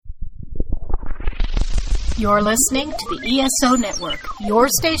You're listening to the ESO Network, your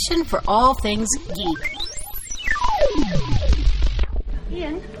station for all things geek.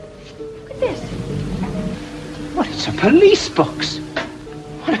 Ian, look at this. What, it's a police box.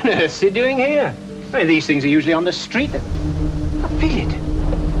 What on earth is he doing here? I mean, these things are usually on the street. I feel it.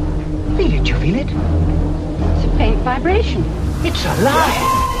 Feel it, you feel it? It's a faint vibration. It's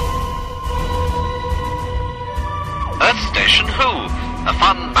alive. Earth Station Who, a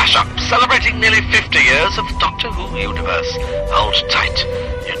fun mashup celebrating nearly 50 years of Doctor Who universe. Hold tight.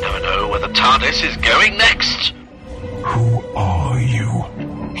 You never know where the TARDIS is going next. Who are you?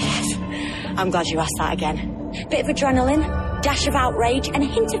 I'm glad you asked that again. Bit of adrenaline, dash of outrage, and a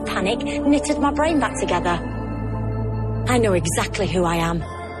hint of panic knitted my brain back together. I know exactly who I am.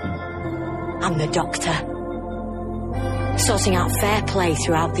 I'm the Doctor. Sorting out fair play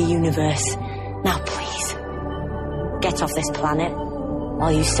throughout the universe. Now please, get off this planet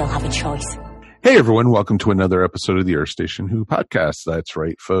while you still have a choice. Hey everyone, welcome to another episode of the Earth Station Who podcast. That's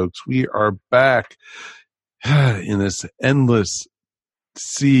right, folks. We are back in this endless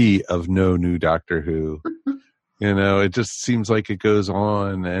sea of no new Doctor Who. You know, it just seems like it goes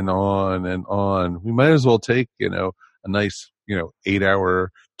on and on and on. We might as well take, a nice,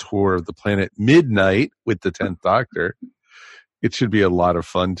 8-hour tour of the planet midnight with the 10th Doctor. It should be a lot of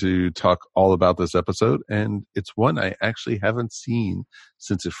fun to talk all about this episode. And it's one I actually haven't seen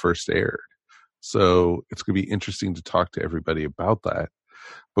since it first aired. So it's going to be interesting to talk to everybody about that.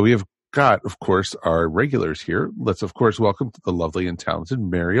 But we have got, of course, our regulars here. Let's, of course, welcome the lovely and talented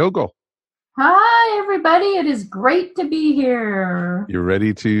Mary Ogle. Hi, everybody. It is great to be here. You're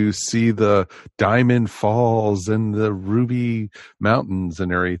ready to see the Diamond Falls and the Ruby Mountains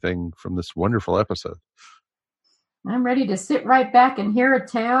and everything from this wonderful episode. I'm ready to sit right back and hear a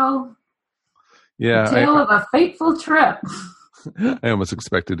tale. Yeah, a tale of a fateful trip. I almost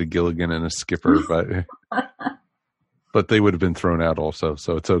expected a Gilligan and a Skipper, but they would have been thrown out also,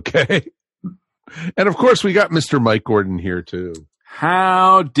 so it's okay. And of course, we got Mr. Mike Gordon here too.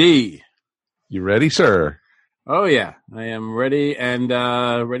 Howdy. You ready, sir? Oh yeah, I am ready and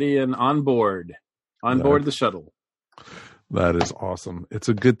on board the shuttle. That is awesome. It's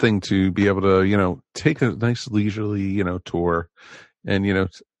a good thing to be able to, take a nice leisurely, tour, and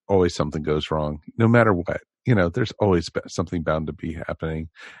always something goes wrong, no matter what. There's always something bound to be happening,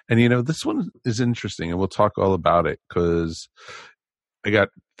 and this one is interesting, and we'll talk all about it because I got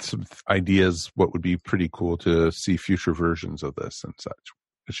some ideas what would be pretty cool to see future versions of this and such.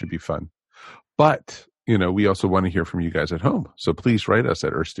 It should be fun. But, we also want to hear from you guys at home. So please write us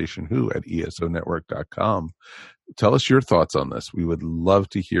at earthstationwho@esonetwork.com. Tell us your thoughts on this. We would love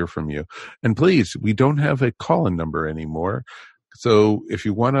to hear from you. And please, we don't have a call-in number anymore. So if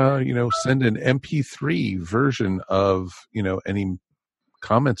you want to, send an MP3 version of, any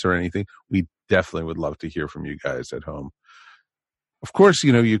comments or anything, we definitely would love to hear from you guys at home. Of course,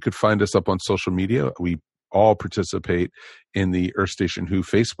 you could find us up on social media. We all participate in the Earth Station Who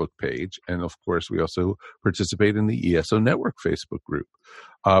Facebook page. And of course, we also participate in the ESO Network Facebook group.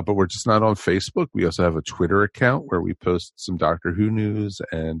 But we're just not on Facebook. We also have a Twitter account where we post some Doctor Who news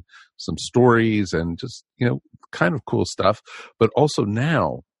and some stories and just, kind of cool stuff. But also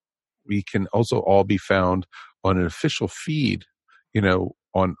now we can also all be found on an official feed,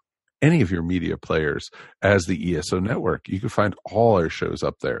 on any of your media players as the ESO Network. You can find all our shows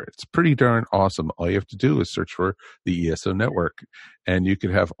up there. It's pretty darn awesome. All you have to do is search for the ESO Network, and you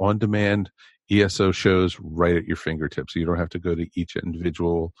can have on-demand ESO shows right at your fingertips. So you don't have to go to each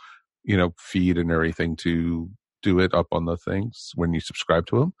individual, feed and everything to do it up on the things when you subscribe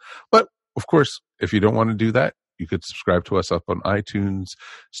to them. But of course, if you don't want to do that, you could subscribe to us up on iTunes,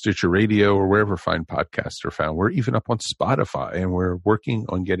 Stitcher Radio, or wherever fine podcasts are found. We're even up on Spotify, and we're working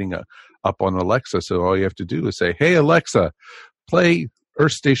on getting up on Alexa. So all you have to do is say, "Hey, Alexa, play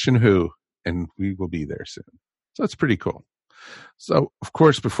Earth Station Who," and we will be there soon. So that's pretty cool. So, of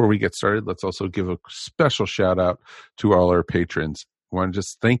course, before we get started, let's also give a special shout out to all our patrons. I want to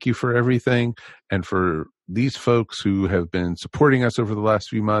just thank you for everything, and for these folks who have been supporting us over the last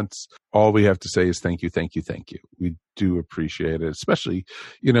few months. All we have to say is thank you, thank you, thank you. We do appreciate it, especially,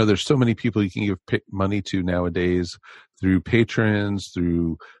 there's so many people you can give money to nowadays through patrons,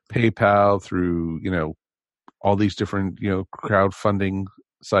 through PayPal, through, all these different, crowdfunding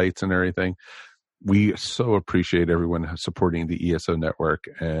sites and everything. We so appreciate everyone supporting the ESO Network,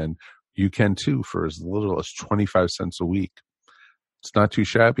 and you can too for as little as 25 cents a week. It's not too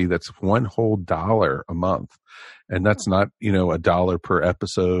shabby. That's one whole $1 a month. And that's not, $1 per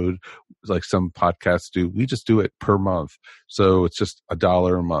episode like some podcasts do. We just do it per month. So it's just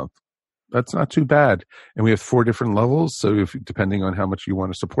 $1 a month. That's not too bad. And we have 4 different levels. So if depending on how much you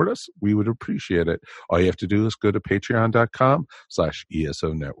want to support us, we would appreciate it. All you have to do is go to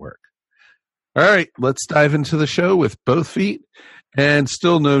patreon.com/ESO Network. All right, let's dive into the show with both feet. And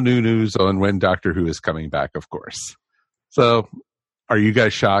still no new news on when Doctor Who is coming back, of course. So are you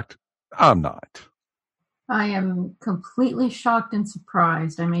guys shocked? I'm not. I am completely shocked and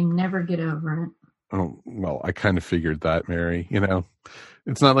surprised. I may never get over it. Oh, well, I kind of figured that, Mary.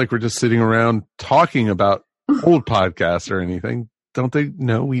 It's not like we're just sitting around talking about old podcasts or anything. Don't they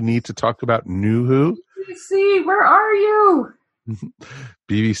know we need to talk about New Who? BBC, where are you?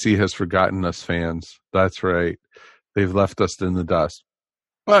 BBC has forgotten us fans. That's right. They've left us in the dust.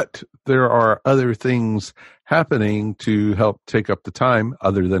 But there are other things happening to help take up the time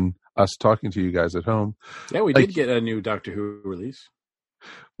other than us talking to you guys at home. Yeah, we did get a new Doctor Who release.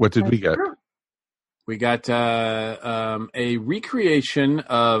 What did we get? We got a recreation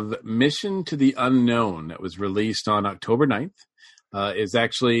of Mission to the Unknown that was released on October 9th. Is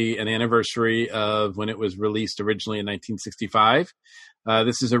actually an anniversary of when it was released originally in 1965.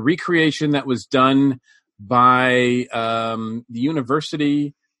 This is a recreation that was done by the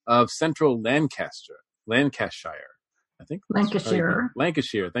University of Central Lancashire. I think. Lancashire,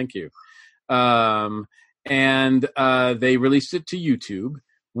 thank you. And they released it to YouTube.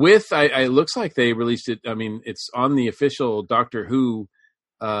 It looks like they released it. I mean, it's on the official Doctor Who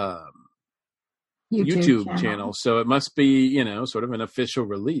YouTube channel, so it must be sort of an official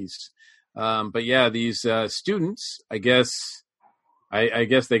release. But yeah, these students, I guess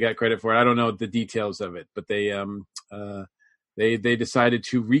they got credit for it. I don't know the details of it, but they decided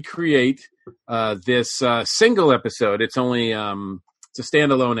to recreate this single episode. It's only it's a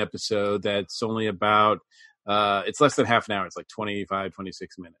standalone episode that's only about. It's less than half an hour. It's like 25,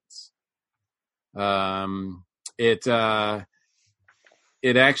 26 minutes.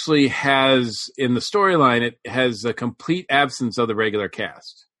 It actually has, in the storyline, it has a complete absence of the regular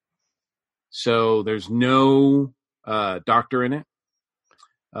cast. So there's no Doctor in it.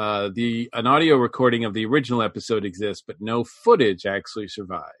 An audio recording of the original episode exists, but no footage actually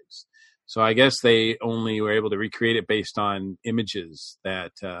survives. So I guess they only were able to recreate it based on images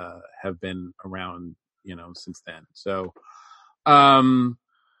that have been around since then. So,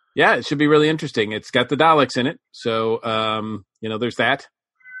 yeah, it should be really interesting. It's got the Daleks in it. So, there's that.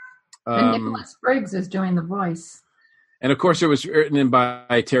 And Nicholas Briggs is doing the voice. And of course it was written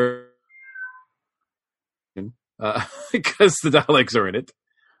by Terry, because the Daleks are in it.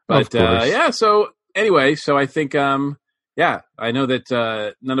 But, yeah, so anyway, I think, I know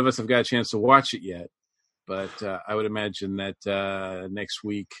that none of us have got a chance to watch it yet, but I would imagine that next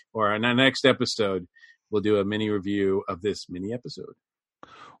week or in our next episode, we'll do a mini review of this mini episode.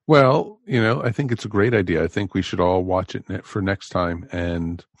 Well, I think it's a great idea. I think we should all watch it for next time,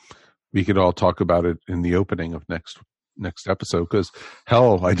 and we could all talk about it in the opening of next episode. Because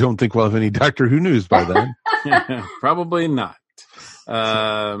hell, I don't think we'll have any Doctor Who news by then. Probably not.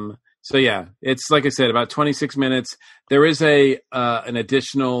 So yeah, it's like I said, about 26 minutes. There is an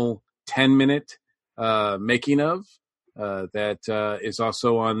additional 10-minute making of that is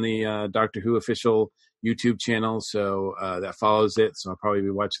also on the Doctor Who official YouTube channel, so that follows it. So I'll probably be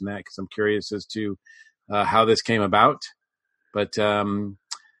watching that because I'm curious as to how this came about. But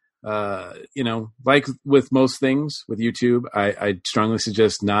like with most things with YouTube, I strongly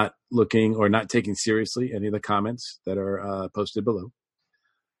suggest not looking or not taking seriously any of the comments that are posted below.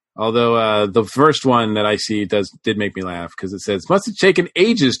 Although the first one that I see did make me laugh because it says, "Must have taken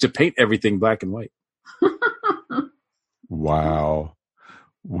ages to paint everything black and white." Wow.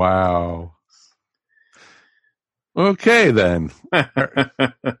 Okay, then.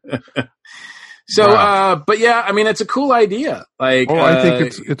 So, wow. But yeah, I mean, it's a cool idea. I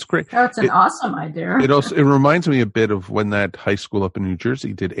think it's great. Oh, it's an awesome idea. It reminds me a bit of when that high school up in New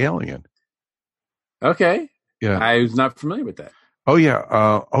Jersey did Alien. Okay. Yeah. I was not familiar with that. Oh,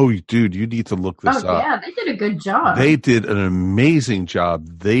 yeah. Dude, you need to look this up. Yeah, they did a good job. They did an amazing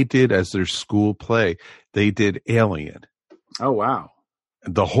job. They did, as their school play, they did Alien. Oh, wow.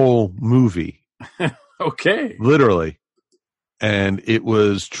 The whole movie. Okay. Literally. And it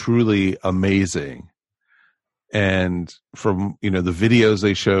was truly amazing. And from, the videos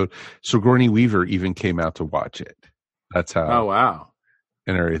they showed, Sigourney Weaver even came out to watch it. That's how. Oh, wow.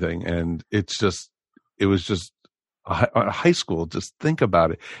 And everything. And it was just a high school. Just think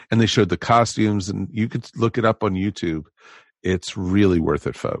about it. And they showed the costumes, and you could look it up on YouTube. It's really worth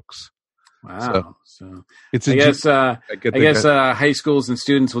it, folks. Wow. So it's I guess high schools and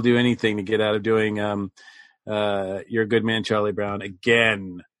students will do anything to get out of doing You're a Good Man, Charlie Brown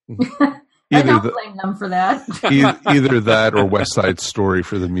again. I don't blame them for that. Either that or West Side Story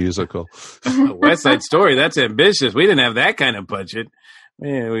for the musical. West Side Story, that's ambitious. We didn't have that kind of budget.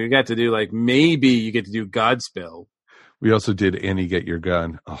 Man, we got to do maybe you get to do Godspell. We also did Annie Get Your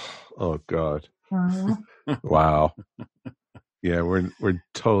Gun. Oh God. Wow. Yeah, we're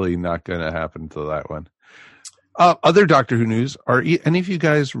totally not going to happen to that one. Other Doctor Who news. Are any of you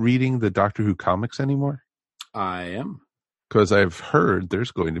guys reading the Doctor Who comics anymore? I am. Because I've heard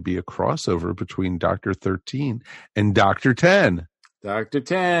there's going to be a crossover between Doctor 13 and Doctor 10. Doctor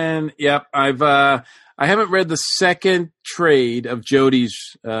 10. Yep. I haven't read the second trade of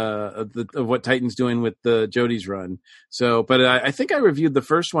Jodie's of what Titan's doing with the Jodie's run. So, but I think I reviewed the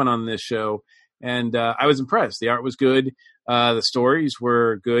first one on this show, and I was impressed. The art was good. The stories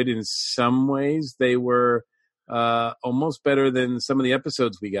were good in some ways. They were almost better than some of the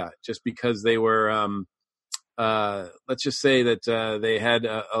episodes we got, just because they were. Let's just say that they had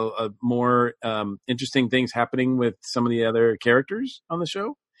a more interesting things happening with some of the other characters on the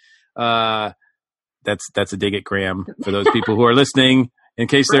show. That's a dig at Graham for those people who are listening. In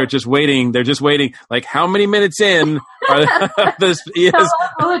case they're just waiting, Like, how many minutes in are this? How long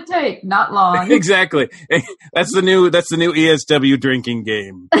will it take? Not long. Exactly. That's the new ESW drinking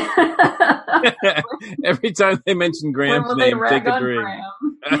game. Every time they mention Graham's name, take a drink.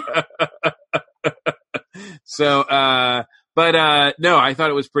 So, no, I thought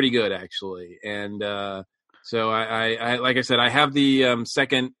it was pretty good actually, and so I like I said, I have the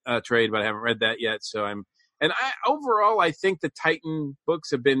second trade, but I haven't read that yet. So overall, I think the Titan books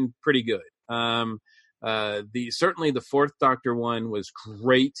have been pretty good. Certainly the fourth Doctor one was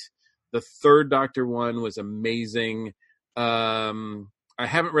great. The third Doctor one was amazing. I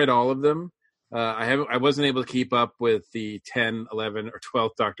haven't read all of them. I wasn't able to keep up with the 10, 11, or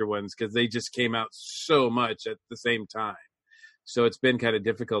 12th Doctor ones because they just came out so much at the same time. So it's been kind of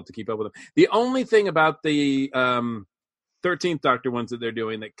difficult to keep up with them. The only thing about the 13th Doctor ones that they're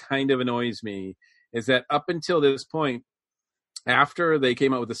doing that kind of annoys me is that up until this point, after they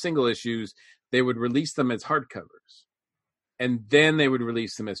came out with the single issues, they would release them as hardcovers. And then they would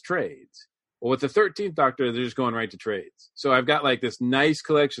release them as trades. Well, with the 13th Doctor, they're just going right to trades. So I've got like this nice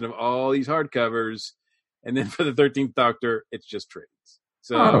collection of all these hardcovers, and then for the 13th Doctor, it's just trades.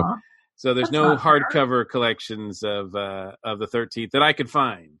 So there's no hardcover collections of the 13th that I could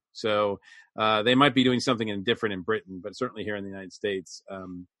find. So they might be doing something different in Britain, but certainly here in the United States,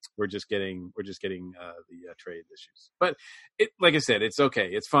 we're just getting the trade issues. But like I said, it's okay.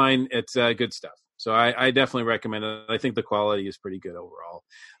 It's fine. It's good stuff. So I definitely recommend it. I think the quality is pretty good overall.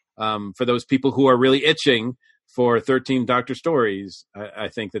 For those people who are really itching for 13 Doctor stories, I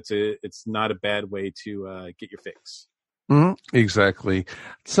think it's not a bad way to get your fix. Mm-hmm. Exactly.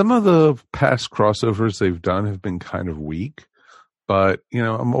 Some of the past crossovers they've done have been kind of weak, but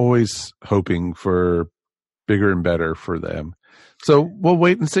I'm always hoping for bigger and better for them. So we'll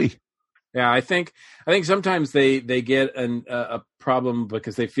wait and see. Yeah, I think sometimes they get a problem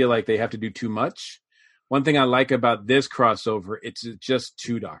because they feel like they have to do too much. One thing I like about this crossover, it's just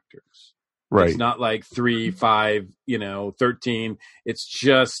 2 Doctors. Right. It's not like 3, 5, 13. It's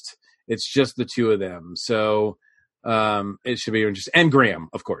just the 2 of them. So it should be interesting. And Graham,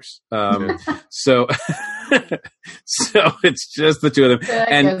 of course. So it's just the 2 of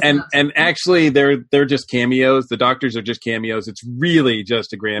them. And actually they're just cameos. The Doctors are just cameos. It's really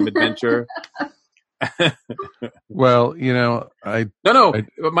just a Graham adventure. Well, Mike,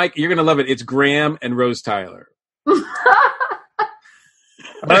 you're gonna love it. It's Graham and Rose Tyler. All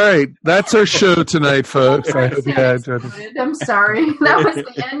right, that's our show tonight, folks. I hope you had enjoyed. I'm sorry, that was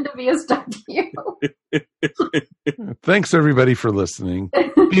the end of ESW. Thanks everybody for listening.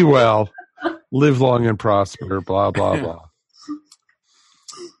 Be well, live long and prosper. Blah blah blah.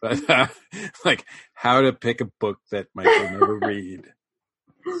 But like how to pick a book that Mike will never read.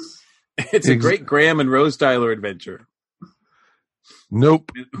 It's a great Graham and Rose Tyler adventure.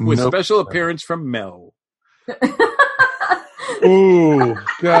 Nope. With special appearance from Mel. Oh,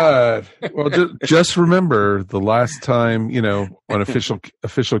 God. Well, just remember the last time, on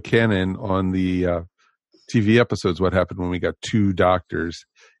official canon on the TV episodes, what happened when we got 2 Doctors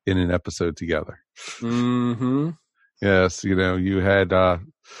in an episode together. Mm-hmm. Yes, you had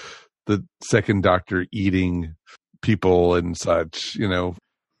the second Doctor eating people and such,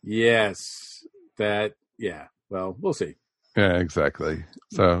 Yes. Well, we'll see. Yeah, exactly.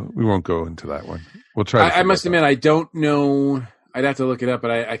 So we won't go into that one. We'll try. I must admit, I don't know. I'd have to look it up, but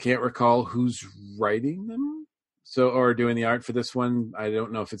I can't recall who's writing them. Or doing the art for this one. I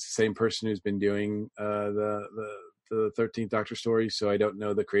don't know if it's the same person who's been doing the 13th Doctor story. So I don't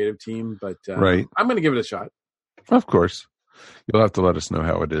know the creative team, but right. I'm going to give it a shot. Of course, you'll have to let us know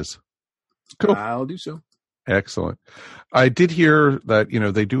how it is. Cool. I'll do so. Excellent. I did hear that,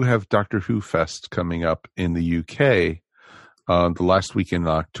 they do have Doctor Who Fest coming up in the UK the last week in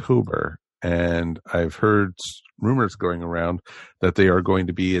October. And I've heard rumors going around that they are going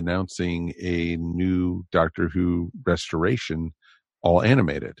to be announcing a new Doctor Who restoration, all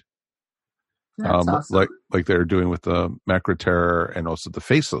animated. That's awesome. Like they're doing with the Macra Terror and also the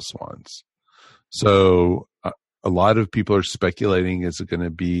Faceless ones. So a lot of people are speculating, is it going to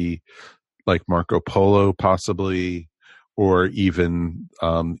be like Marco Polo possibly, or even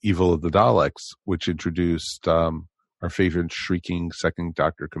Evil of the Daleks, which introduced our favorite shrieking second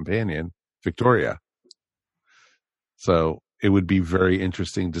Doctor companion, Victoria. So it would be very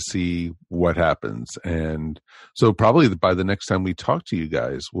interesting to see what happens. And so probably by the next time we talk to you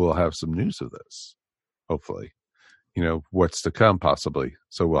guys, we'll have some news of this, hopefully. What's to come possibly.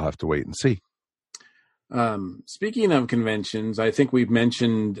 So we'll have to wait and see. Speaking of conventions, I think we've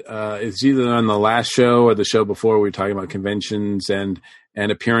mentioned it's either on the last show or the show before, we were talking about conventions and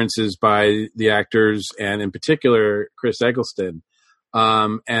appearances by the actors, and in particular Chris Eggleston.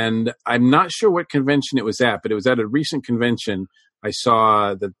 And I'm not sure what convention it was at, but it was at a recent convention. I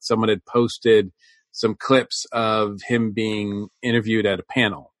saw that someone had posted some clips of him being interviewed at a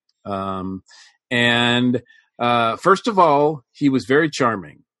panel. And first of all, he was very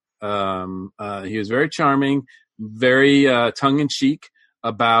charming. He was very charming, very tongue-in-cheek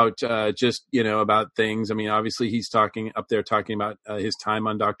about just, about things. I mean, obviously he's talking about his time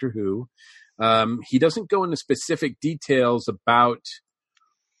on Doctor Who. He doesn't go into specific details about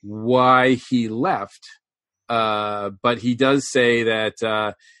why he left, but he does say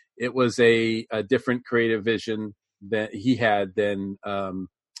that it was a different creative vision that he had than,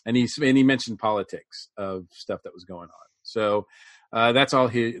 and he mentioned politics of stuff that was going on. So that's all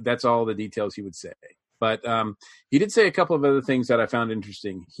the details he would say. But he did say a couple of other things that I found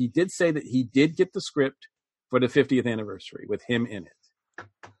interesting. He did say that he did get the script for the 50th anniversary with him in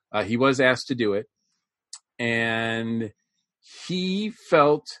it. He was asked to do it, and he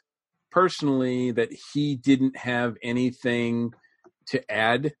felt personally that he didn't have anything to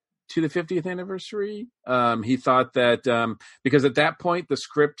add to the 50th anniversary. He thought that because at that point the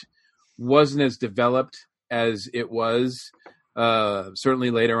script wasn't as developed as it was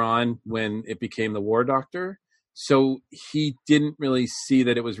certainly later on when it became the War Doctor. So he didn't really see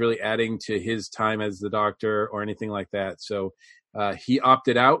that it was really adding to his time as the Doctor or anything like that. So he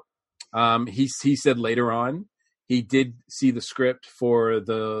opted out. He said later on he did see the script for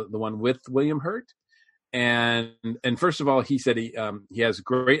the one with William Hurt, and first of all he said he has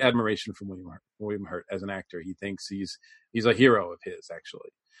great admiration for William Hurt as an actor. He thinks he's a hero of his,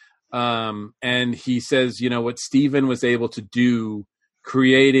 actually. And he says, what Stephen was able to do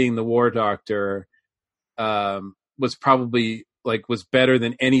creating the War Doctor was probably was better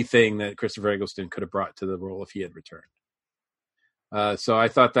than anything that Christopher Eggleston could have brought to the role if he had returned. So I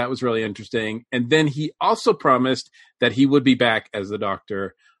thought that was really interesting. And then he also promised that he would be back as the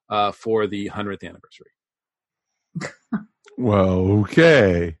Doctor for the 100th anniversary. Well,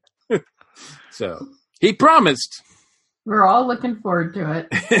 okay. So he promised. We're all looking forward to it.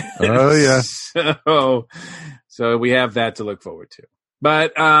 Oh, yeah. So we have that to look forward to.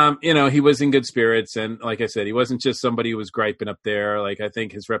 But, he was in good spirits. And like I said, he wasn't just somebody who was griping up there. I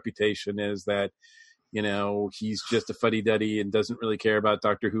think his reputation is that, he's just a fuddy-duddy and doesn't really care about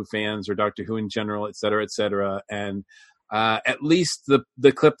Doctor Who fans or Doctor Who in general, et cetera, et cetera. And at least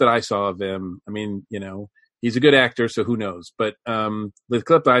the clip that I saw of him, I mean, he's a good actor, so who knows? But the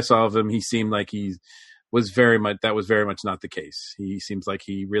clip that I saw of him, he seemed like that was very much not the case. He seems like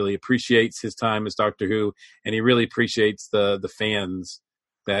he really appreciates his time as Doctor Who, and he really appreciates the fans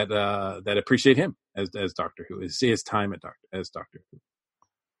that appreciate him as Doctor Who, his time as Doctor Who.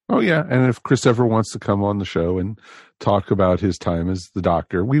 Oh, yeah. And if Chris ever wants to come on the show and talk about his time as the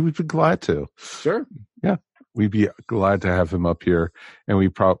Doctor, we would be glad to. Sure. Yeah. We'd be glad to have him up here, and we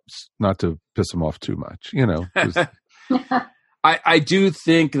not to piss him off too much, I do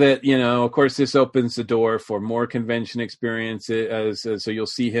think that, of course, this opens the door for more convention experiences. So you'll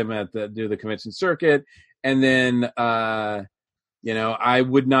see him do the convention circuit. And then, I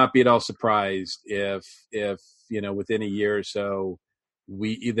would not be at all surprised if within a year or so,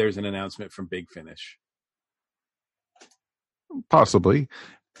 there's an announcement from Big Finish. Possibly.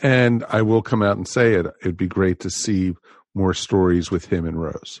 And I will come out and say it. It'd be great to see more stories with him and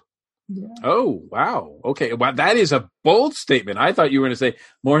Rose. Yeah. Oh, wow. Okay. Wow, that is a bold statement. I thought you were going to say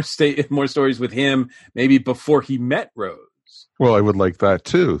more stories with him maybe before he met Rose. Well, I would like that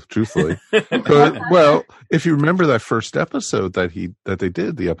too, truthfully. Well, if you remember that first episode that they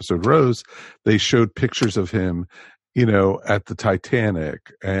did, the episode Rose, they showed pictures of him at the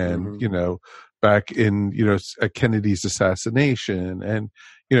Titanic and, back in, at Kennedy's assassination and,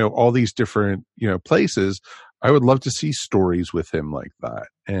 all these different, places. I would love to see stories with him like that.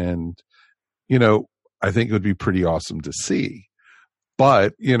 And, I think it would be pretty awesome to see.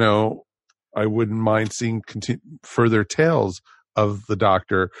 But, I wouldn't mind seeing further tales of the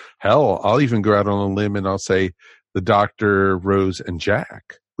Doctor. Hell, I'll even go out on a limb and I'll say the Doctor, Rose, and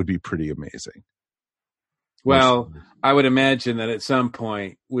Jack would be pretty amazing. Well, I would imagine that at some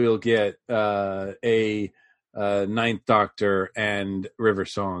point we'll get a Ninth Doctor and River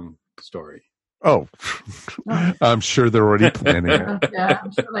Song story. Oh, I'm sure they're already planning it. Yeah,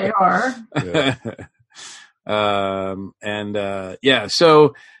 I'm sure they are. Yeah.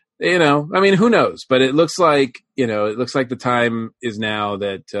 So, who knows? But it looks like, the time is now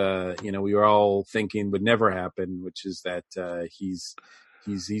that, we were all thinking would never happen, which is that he's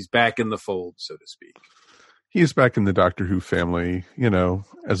back in the fold, so to speak. He's back in the Doctor Who family,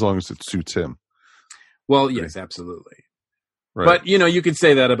 as long as it suits him. Well, yes, absolutely. Right. But, you could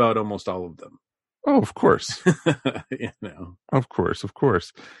say that about almost all of them. Oh, of course. Of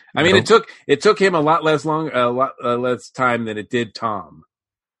course. I mean, it took him a lot less time than it did Tom.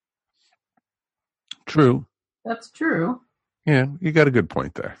 True. That's true. Yeah, you got a good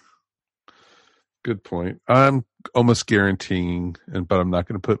point there. Good point. I'm almost guaranteeing, but I'm not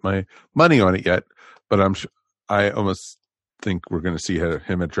going to put my money on it yet. But I almost think we're going to see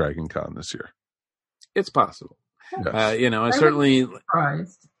him at Dragon Con this year. It's possible. Yes. I certainly.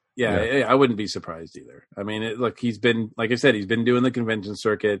 Surprised. Yeah, I wouldn't be surprised either. I mean, he's been, like I said, he's been doing the convention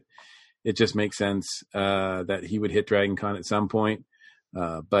circuit. It just makes sense that he would hit Dragon Con at some point.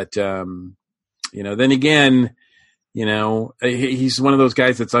 But then again, he's one of those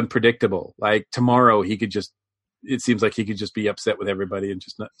guys that's unpredictable. Like tomorrow, it seems like he could just be upset with everybody and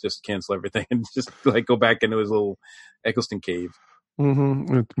just cancel everything and just like go back into his little Eccleston cave.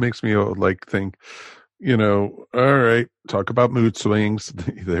 Mm-hmm. It makes me think, all right, talk about mood swings.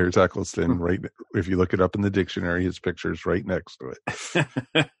 There's Eccleston, right? If you look it up in the dictionary, his picture's right next to it.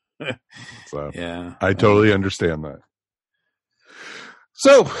 So yeah, I totally understand that.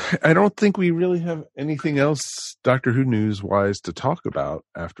 So I don't think we really have anything else Doctor Who news wise to talk about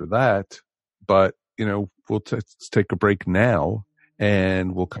after that, but we'll take a break now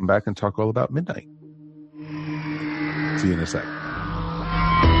and we'll come back and talk all about Midnight. See you in a sec.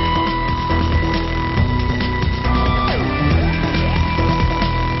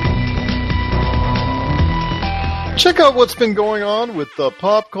 Check out what's been going on with the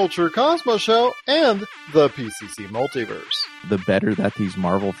Pop Culture Cosmos Show and the PCC Multiverse. The better that these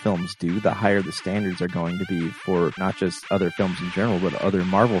Marvel films do, the higher the standards are going to be for not just other films in general, but other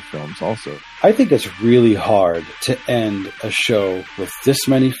Marvel films also. I think it's really hard to end a show with this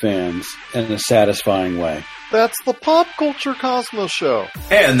many fans in a satisfying way. That's the Pop Culture Cosmos Show.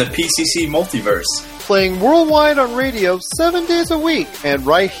 And the PCC Multiverse. Playing worldwide on radio 7 days a week and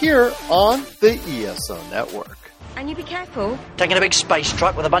right here on the ESO Network. And you be careful. Taking a big space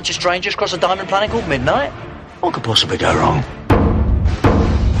truck with a bunch of strangers across a diamond planet called Midnight? What could possibly go wrong?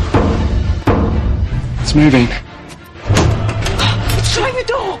 It's moving. Shut the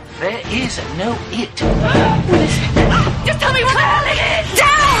door! There is no it. Just tell me what the hell it is!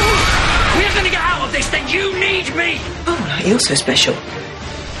 Down! We're going to get out of this, then you need me! Oh, you're so special.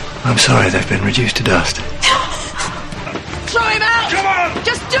 I'm sorry, they've been reduced to dust. Throw him out! Come on!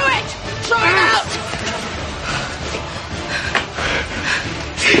 Just do it! Throw him out!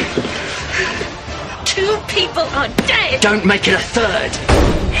 Two people are dead! Don't make it a third!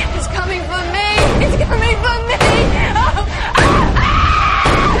 It's coming for me! It's coming for me!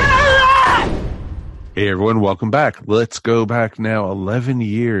 Hey everyone, welcome back. Let's go back now 11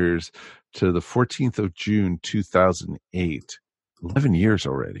 years to the 14th of June, 2008. 11 years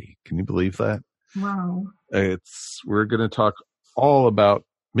already. Can you believe that? Wow. We're going to talk all about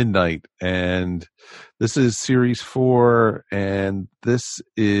Midnight, and this is series 4, and this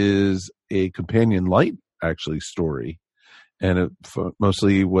is a companion light actually story, and it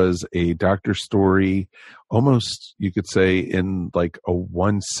mostly was a Doctor story, almost you could say in like a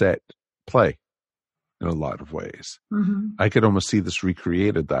one set play in a lot of ways. Mm-hmm. I could almost see this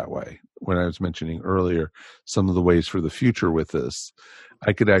recreated that way. When I was mentioning earlier some of the ways for the future with this,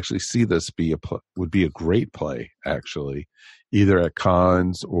 I could actually see this would be a great play, actually, either at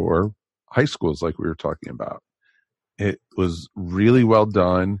cons or high schools like we were talking about. It was really well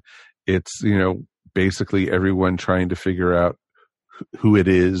done. It's, basically everyone trying to figure out who it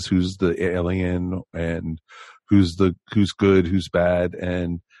is, who's the alien, and who's good, who's bad,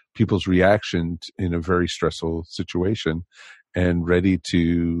 and people's reaction in a very stressful situation, and ready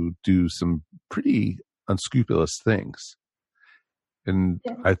to do some pretty unscrupulous things. And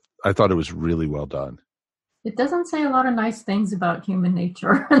Yeah. I thought it was really well done. It doesn't say a lot of nice things about human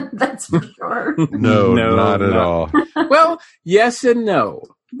nature. That's for sure. No, not at all. Well, yes and no.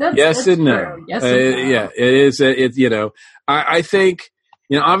 Yes and no. Yes and no. Yeah, it is. I think,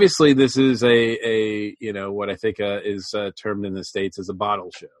 obviously this is a what I think is termed in the States as a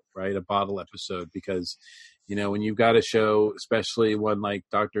bottle show, right? A bottle episode, because, when you've got a show, especially one like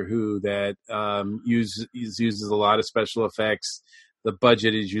Doctor Who that uses a lot of special effects, the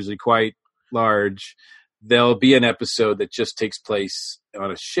budget is usually quite large. There'll be an episode that just takes place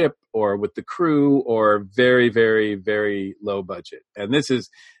on a ship or with the crew, or very, very, very low budget. And this is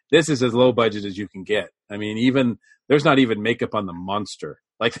as low budget as you can get. I mean, even there's not even makeup on the monster.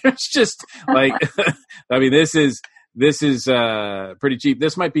 Like, there's just like, I mean, this is pretty cheap.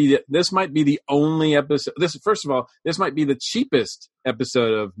 This might be the only episode. First of all, this might be the cheapest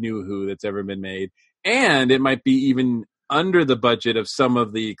episode of New Who that's ever been made, and it might be even under the budget of some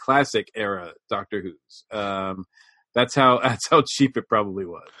of the classic era Doctor Who's. That's how cheap it probably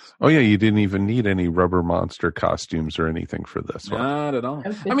was. Oh yeah, you didn't even need any rubber monster costumes or anything for this one. Not at all.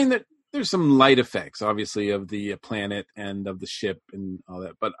 I mean, there's some light effects, obviously, of the planet and of the ship and all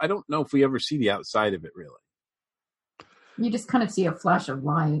that, but I don't know if we ever see the outside of it, really. You just kind of see a flash of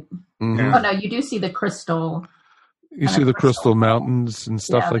light. Mm-hmm. Oh no, you do see the crystal. You see the crystal mountains and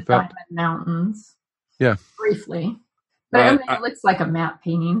stuff like that? Diamond mountains. Yeah. Briefly. But it looks like a matte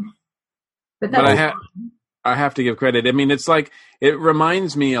painting. But I have to give credit. I mean, it's like, it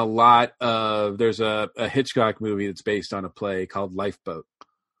reminds me a lot of, there's a Hitchcock movie that's based on a play called Lifeboat,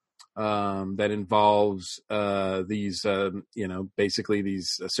 that involves these, basically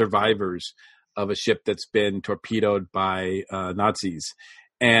these survivors of a ship that's been torpedoed by Nazis.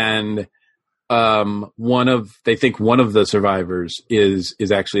 And they think one of the survivors is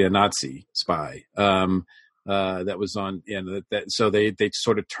actually a Nazi spy. That was on, so they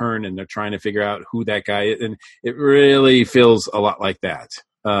sort of turn and they're trying to figure out who that guy is, and it really feels a lot like that.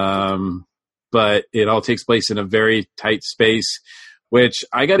 But it all takes place in a very tight space, which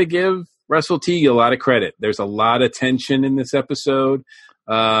I got to give Russell Teague a lot of credit. There's a lot of tension in this episode,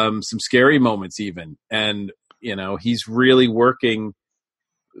 some scary moments even, and he's really working.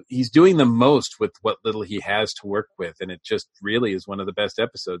 He's doing the most with what little he has to work with, and it just really is one of the best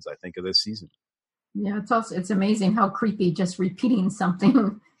episodes, I think, of this season. Yeah, it's amazing how creepy just repeating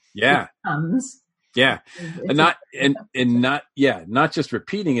something becomes. Yeah. Not just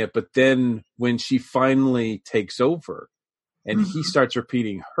repeating it, but then when she finally takes over and he starts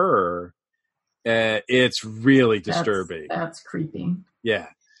repeating her, it's really disturbing. That's creepy. Yeah.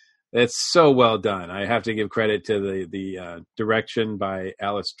 It's so well done. I have to give credit to the direction by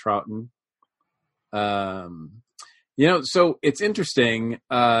Alice Troughton. So it's interesting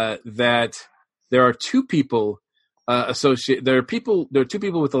that there are two people associated. There are two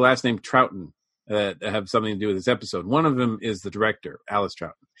people with the last name Troughton that have something to do with this episode. One of them is the director, Alice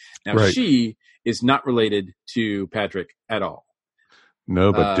Troughton. Now, she is not related to Patrick at all.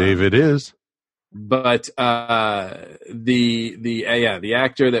 No, but David is. But the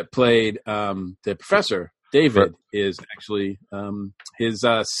actor that played the professor, David, is actually his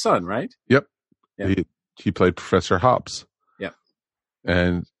son, right? Yep. Yeah. He played Professor Hobbs. Yep.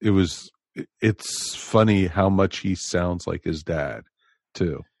 And it's funny how much he sounds like his dad,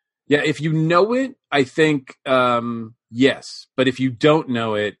 too. Yeah, if you know it, I think yes. But if you don't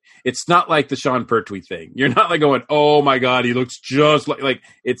know it, it's not like the Sean Pertwee thing. You're not like going, "Oh my God, he looks just like."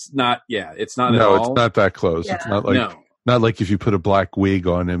 It's not. Yeah, it's not. No, at all. It's not that close. Yeah. It's not like not like if you put a black wig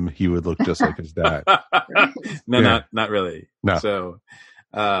on him, he would look just like his dad. No, not really. No. So,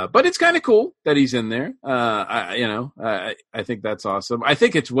 but it's kind of cool that he's in there. I think that's awesome. I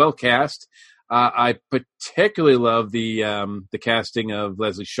think it's well cast. I particularly love the casting of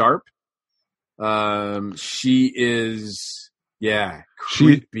Leslie Sharp. She is,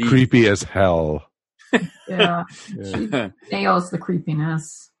 creepy as hell. Yeah, she nails the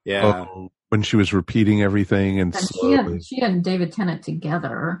creepiness. Yeah, when she was repeating everything and she and David Tennant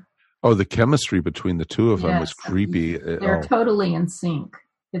together. Oh, the chemistry between the two of them was creepy. They're totally in sync.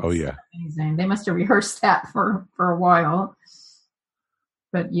 It's amazing. They must have rehearsed that for a while.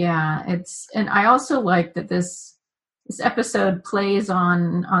 But yeah, and I also like that this episode plays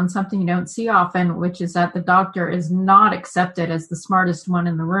on something you don't see often, which is that the Doctor is not accepted as the smartest one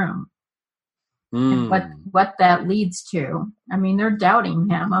in the room. And what that leads to. I mean, they're doubting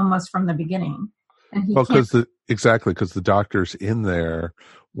him almost from the beginning. And he because the doctor's in there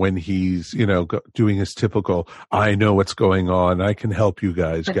when he's, doing his typical, I know what's going on. I can help you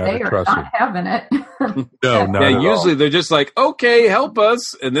guys. But Gotta they are trust not him. having it. No, not at usually all. they're just like, okay, help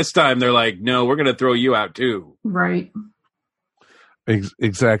us. And this time they're like, no, we're going to throw you out too. Right.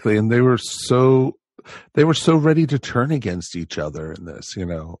 Exactly. And they were so ready to turn against each other in this,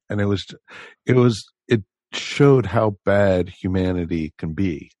 and it showed how bad humanity can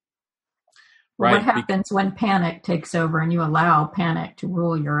be. Right. What happens when panic takes over and you allow panic to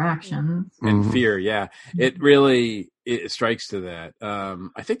rule your actions? And fear, yeah. It really it strikes to that.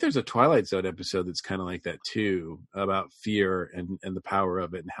 I think there's a Twilight Zone episode that's kind of like that too, about fear and the power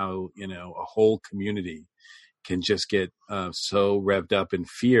of it, and how, a whole community can just get so revved up in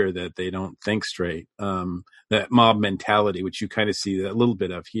fear that they don't think straight. That mob mentality, which you kind of see a little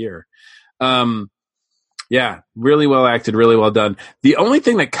bit of here. Yeah, really well acted, really well done. The only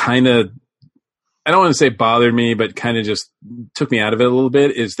thing that kind of, I don't want to say bothered me, but kind of just took me out of it a little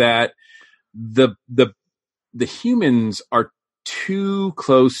bit, is that the humans are too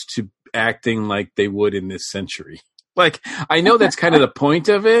close to acting like they would in this century. Like, I know that's kind of the point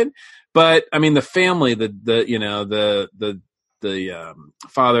of it, but I mean, the family, the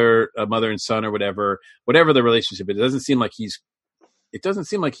father, mother and son, or whatever the relationship is, it doesn't seem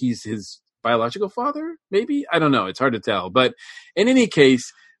like he's his biological father. Maybe, I don't know. It's hard to tell, but in any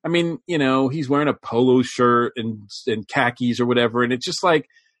case, I mean, he's wearing a polo shirt and khakis or whatever. And it's just like,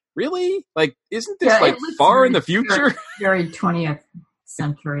 really? Like, isn't this far in the future? Very 20th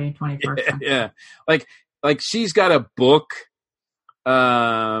century, 21st century. Yeah. Like she's got a book.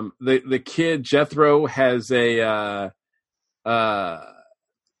 The kid Jethro has earbuds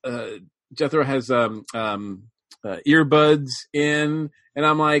in, and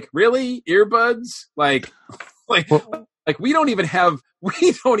I'm like, really? Earbuds? Like we don't even have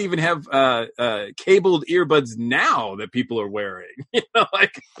cabled earbuds now that people are wearing.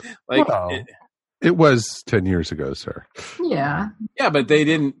 It was 10 years ago, sir. Yeah. Yeah, but they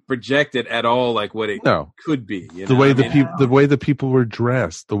didn't project it at all like what it could be. The way the people were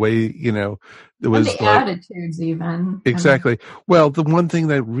dressed, the way, it was and the attitudes even. Exactly. Well, the one thing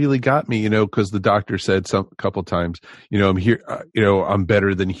that really got me, because the doctor said a couple times, I'm here, I'm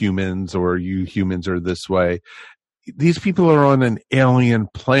better than humans, or you humans are this way. These people are on an alien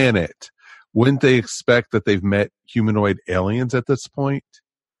planet. Wouldn't they expect that they've met humanoid aliens at this point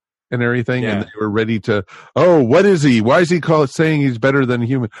and everything? Yeah. And they were ready to, what is he? Why is he saying he's better than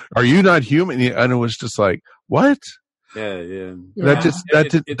human? Are you not human? And it was just like, what? Yeah.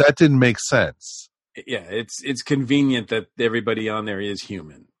 That didn't make sense. Yeah. It's convenient that everybody on there is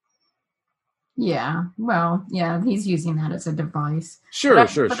human. Yeah. Well, yeah, he's using that as a device. Sure.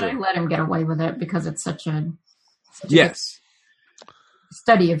 But I let him get away with it because it's such a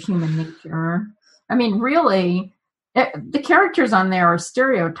study of human nature. I mean, really, the characters on there are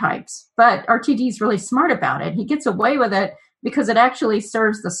stereotypes, but RTD's really smart about it. He gets away with it because it actually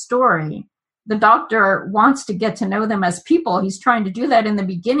serves the story. The doctor wants to get to know them as people. He's trying to do that in the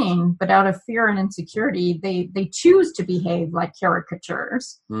beginning, but out of fear and insecurity, they choose to behave like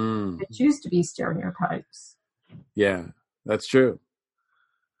caricatures. They choose to be stereotypes. Yeah, that's true.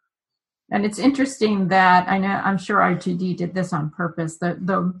 And it's interesting that I'm sure RTD did this on purpose.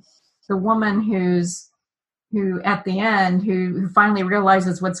 The woman who at the end who finally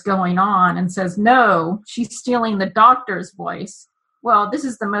realizes what's going on and says, no, she's stealing the doctor's voice. Well, this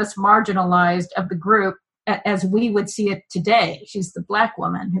is the most marginalized of the group as we would see it today. She's the black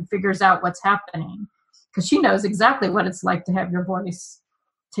woman who figures out what's happening because she knows exactly what it's like to have your voice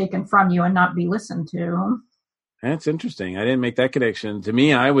taken from you and not be listened to. That's interesting. I didn't make that connection. To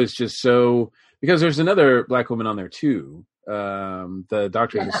me, I was just because there's another black woman on there too. The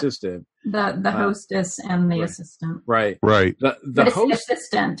doctor's assistant. The hostess and the assistant. Right. The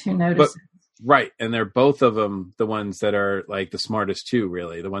assistant who notices. Right. And they're both of them the ones that are like the smartest too,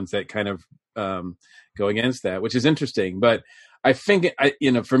 really. The ones that kind of go against that, which is interesting. But I think,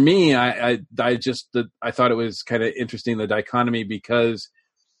 for me, I thought it was kind of interesting, the dichotomy, because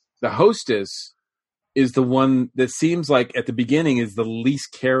the hostess is the one that seems like at the beginning is the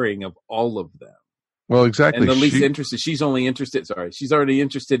least caring of all of them. Well, exactly. And the least interested. She's already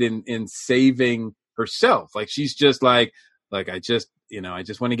interested in saving herself. Like, she's just like I just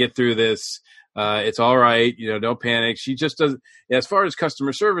want to get through this. It's all right. Don't panic. She just doesn't, as far as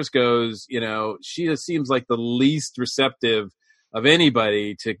customer service goes, she just seems like the least receptive of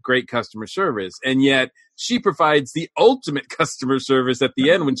anybody to great customer service. And yet she provides the ultimate customer service at the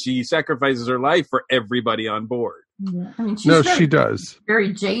end when she sacrifices her life for everybody on board. Yeah. I mean, she does.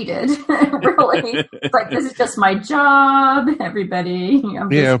 Very jaded, really. It's like, this is just my job, everybody.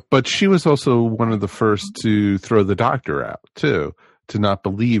 But she was also one of the first to throw the doctor out, too, to not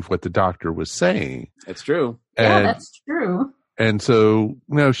believe what the doctor was saying. That's true. That's true. And so,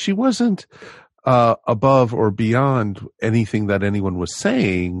 she wasn't above or beyond anything that anyone was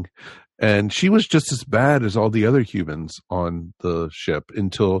saying. And she was just as bad as all the other humans on the ship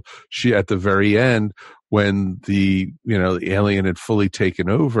until she, at the very end, when the alien had fully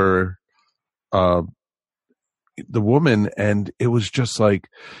taken over the woman, and it was just like,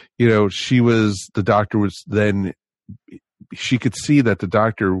 the doctor was then, she could see that the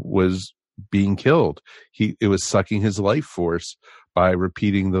doctor was being killed. It was sucking his life force by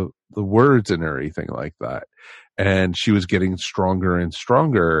repeating the words and everything like that. And she was getting stronger and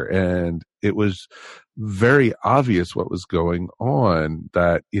stronger. And it was very obvious what was going on,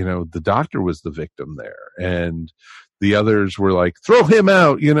 that, the doctor was the victim there. And the others were like, throw him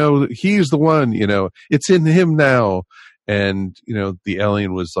out, he's the one, it's in him now. And, the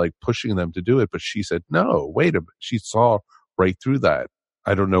alien was like pushing them to do it. But she said, no, wait a minute. She saw right through that.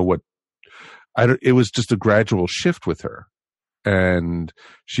 It was just a gradual shift with her. And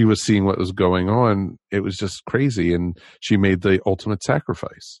she was seeing what was going on. It was just crazy. And she made the ultimate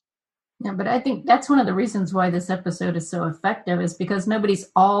sacrifice. Yeah, but I think that's one of the reasons why this episode is so effective, is because nobody's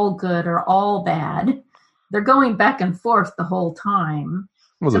all good or all bad. They're going back and forth the whole time.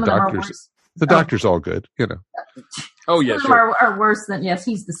 Well, the doctor's all good, Oh, yeah, some sure. are worse than, yes,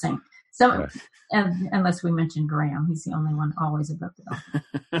 he's the same. And unless we mention Graham, he's the only one always above the doctor.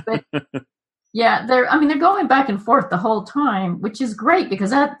 But yeah, they're going back and forth the whole time, which is great, because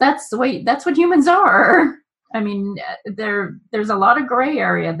that's what humans are. I mean, there's a lot of gray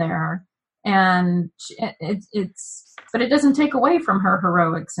area there, and but it doesn't take away from her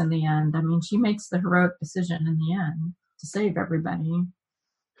heroics in the end. I mean, she makes the heroic decision in the end to save everybody.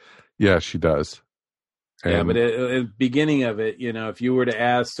 Yeah, she does. Yeah, but at the beginning of it, if you were to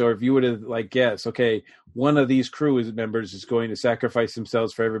ask, or if you were to guess, okay, one of these crew members is going to sacrifice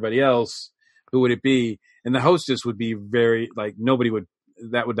themselves for everybody else, who would it be? And the hostess would be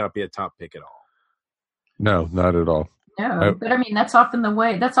that would not be a top pick at all. No, not at all. No, but I mean, that's often the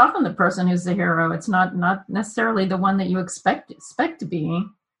way. That's often the person who's the hero. It's not necessarily the one that you expect to be.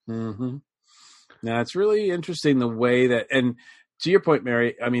 Mm-hmm. Now, it's really interesting the way that, and to your point,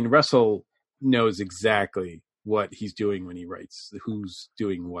 Mary, I mean, Russell knows exactly what he's doing when he writes who's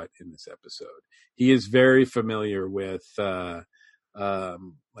doing what in this episode. He is very familiar with,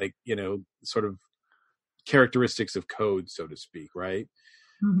 sort of characteristics of code, so to speak, right?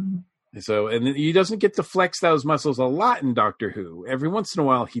 Mm-hmm. And he doesn't get to flex those muscles a lot in Doctor Who. Every once in a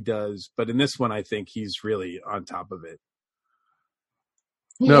while he does, but in this one, I think he's really on top of it.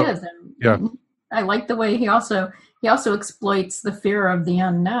 He is. And yeah. I like the way he also exploits the fear of the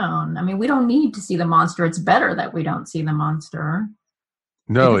unknown. I mean, we don't need to see the monster. It's better that we don't see the monster.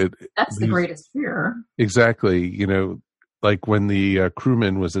 No, that's the greatest fear. Exactly. Like when the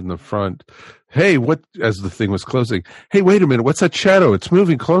crewman was in the front, hey, as the thing was closing, hey, wait a minute, what's that shadow? It's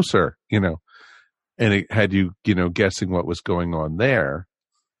moving closer, and it had you, guessing what was going on there.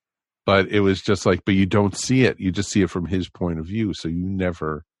 But it was just like, but you don't see it. You just see it from his point of view. So you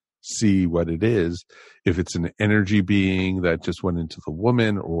never see what it is. If it's an energy being that just went into the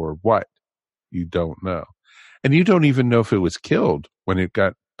woman or what, you don't know. And you don't even know if it was killed when it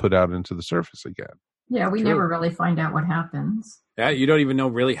got put out into the surface again. Yeah, we never really find out what happens. Yeah, you don't even know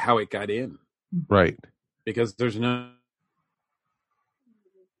really how it got in. Right. Because there's no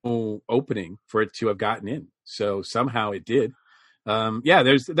opening for it to have gotten in. So somehow it did.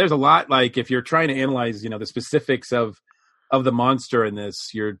 There's a lot, like if you're trying to analyze, the specifics of the monster in this,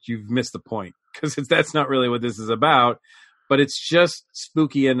 you've missed the point, because that's not really what this is about, but it's just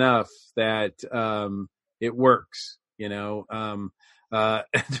spooky enough that it works, Mary,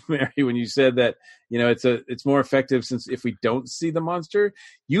 when you said that, it's more effective since if we don't see the monster,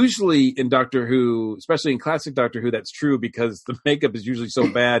 usually in Doctor Who, especially in classic Doctor Who, that's true, because the makeup is usually so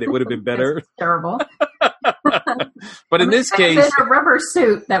bad, it would have been better. It's terrible. But in this case, a rubber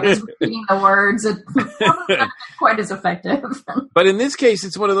suit that was repeating the words, it not quite as effective. But in this case,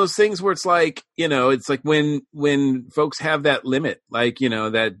 it's one of those things where it's like, it's like when folks have that limit, like,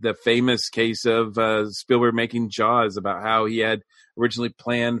 that the famous case of Spielberg making Jaws, about how he had originally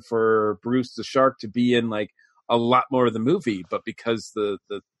planned for Bruce the shark to be in like a lot more of the movie, but because the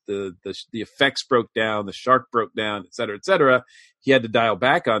effects broke down, the shark broke down, et cetera, he had to dial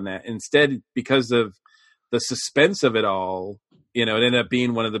back on that. Instead, because of the suspense of it all, it ended up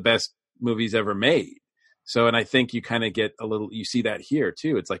being one of the best movies ever made. So, and I think you kind of get you see that here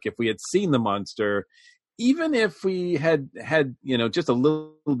too. It's like if we had seen the monster, even if we had just a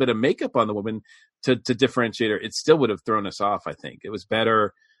little bit of makeup on the woman to differentiate her, it still would have thrown us off. I think it was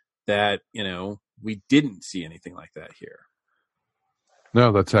better that we didn't see anything like that here.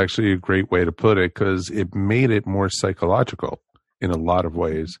 No, that's actually a great way to put it, because it made it more psychological in a lot of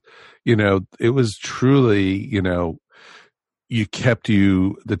ways. It was truly,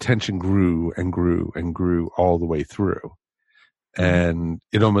 the tension grew and grew and grew all the way through. And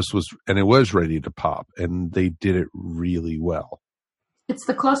it was ready to pop, and they did it really well. It's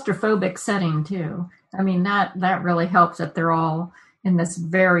the claustrophobic setting too. I mean, that really helps that they're all in this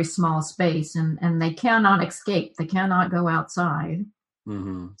very small space, and they cannot escape. They cannot go outside.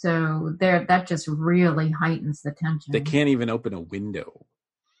 Mm-hmm. So that just really heightens the tension. They can't even open a window.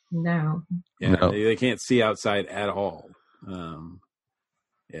 No. Yeah, no. They can't see outside at all.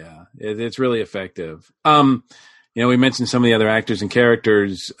 It's really effective. We mentioned some of the other actors and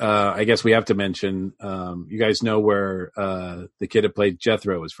characters. I guess we have to mention, you guys know where the kid that played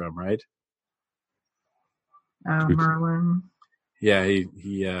Jethro is from, right? Merlin. Yeah,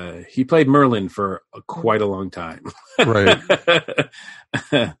 he played Merlin for quite a long time. Right.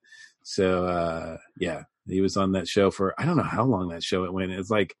 So, he was on that show for, I don't know how long that show went.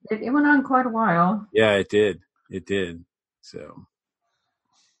 It's like... It went on quite a while. Yeah, it did. It did. So...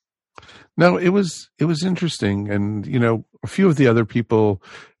 No, it was interesting. And, a few of the other people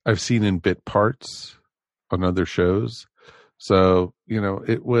I've seen in bit parts on other shows. So,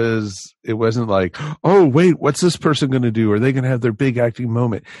 it wasn't like, oh, wait, what's this person going to do? Are they going to have their big acting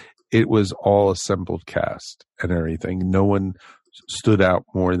moment? It was all assembled cast and everything. No one stood out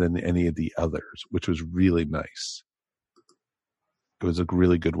more than any of the others, which was really nice. It was a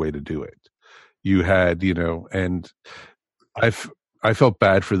really good way to do it. You had, and I felt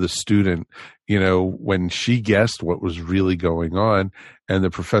bad for the student, when she guessed what was really going on, and the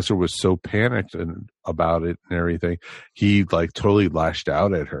professor was so panicked about it and everything. He totally lashed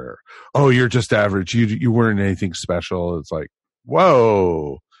out at her. Oh, you're just average. You weren't anything special. It's like,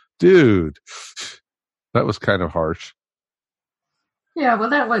 whoa, dude, that was kind of harsh. Yeah, well,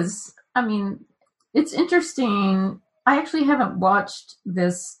 it's interesting. I actually haven't watched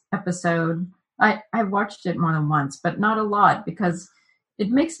this episode. I watched it more than once, but not a lot, because it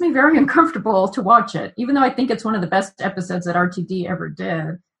makes me very uncomfortable to watch it. Even though I think it's one of the best episodes that RTD ever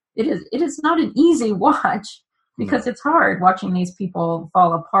did, it is not an easy watch, because it's hard watching these people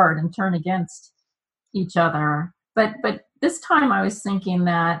fall apart and turn against each other. But this time I was thinking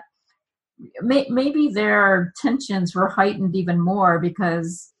that maybe their tensions were heightened even more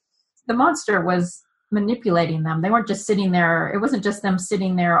because the monster was manipulating them. They weren't just sitting there. It wasn't just them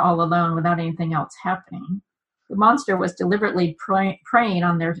sitting there all alone without anything else happening. The monster was deliberately preying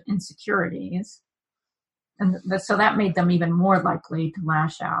on their insecurities. And so that made them even more likely to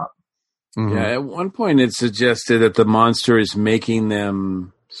lash out. Mm-hmm. Yeah, at one point it suggested that the monster is making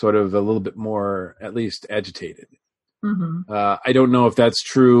them sort of a little bit more, at least, agitated. Mm-hmm. I don't know if that's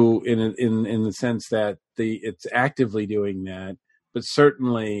true in the sense that it's actively doing that, but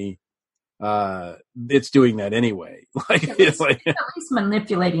certainly it's doing that anyway. It's at least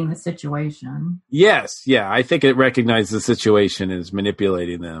manipulating the situation. Yes, yeah, I think it recognizes the situation as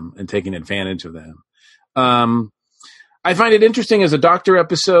manipulating them and taking advantage of them. I find it interesting as a Doctor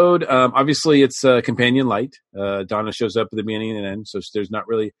episode. Obviously, it's companion light. Donna shows up at the beginning and end, so there's not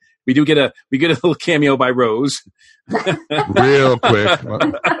really. We get a little cameo by Rose, real quick.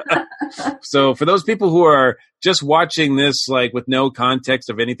 So for those people who are just watching this with no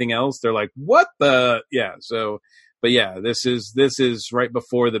context of anything else, they're like, "What the?" Yeah. So, but yeah, this is right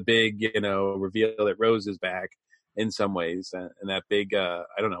before the big reveal that Rose is back in some ways, and that big I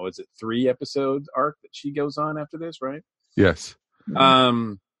don't know, is it 3 episode arc that she goes on after this, right? Yes.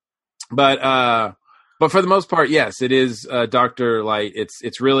 But for the most part, yes, it is Dr. Light.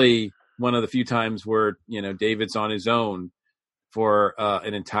 It's really one of the few times where David's on his own for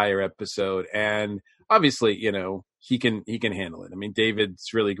an entire episode, and obviously he can handle it. I mean,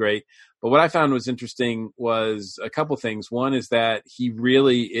 David's really great. But what I found was interesting was a couple things. One is that he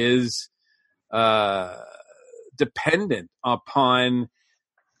really is dependent upon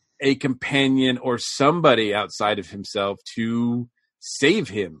a companion or somebody outside of himself to save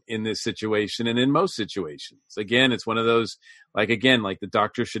him in this situation and in most situations. Again, it's one of those like the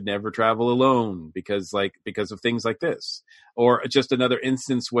Doctor should never travel alone because of things like this, or just another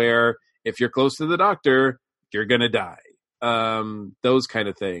instance where if you're close to the Doctor, you're going to die. Those kind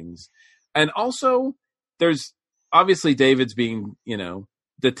of things. And also there's obviously David's being, the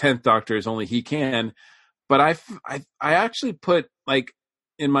 10th Doctor as only he can, but I actually put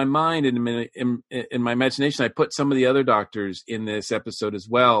in my mind and in my imagination, I put some of the other Doctors in this episode as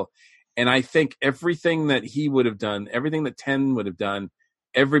well. And I think everything that he would have done, everything that Ten would have done,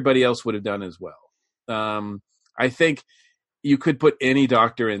 everybody else would have done as well. I think you could put any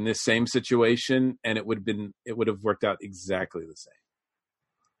doctor in this same situation and it would have worked out exactly the same.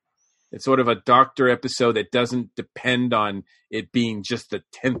 It's sort of a doctor episode that doesn't depend on it being just the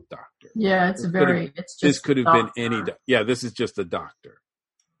 10th doctor. Yeah, this could have been any. Yeah, this is just the doctor.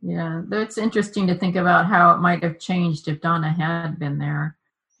 Yeah, it's interesting to think about how it might have changed if Donna had been there.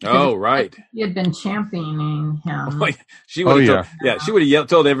 Oh, right. He had been championing him. She would have she would have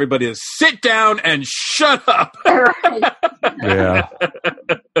told everybody to sit down and shut up. Yeah.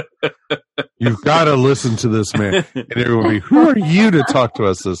 You've got to listen to this man. And everyone will be, who are you to talk to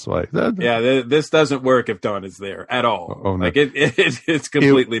us this way? This doesn't work if Dawn is there at all. Oh, no. Like it's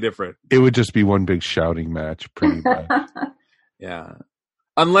completely different. It would just be one big shouting match. Pretty much. Yeah.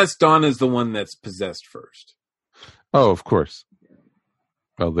 Unless Dawn is the one that's possessed first. Oh, of course.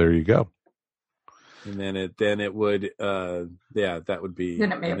 Well, there you go. And then it would, that would be.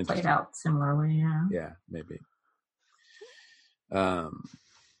 Then it may have played out similarly, yeah. Yeah, maybe.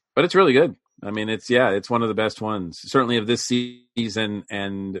 But it's really good. I mean, it's one of the best ones, certainly of this season,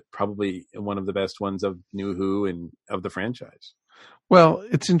 and probably one of the best ones of New Who and of the franchise. Well,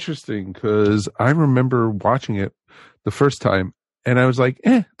 it's interesting because I remember watching it the first time, and I was like,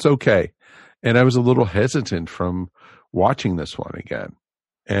 it's okay. And I was a little hesitant from watching this one again.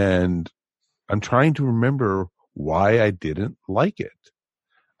 And I'm trying to remember why I didn't like it.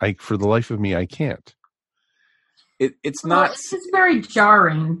 For the life of me, I can't. It's not. It's very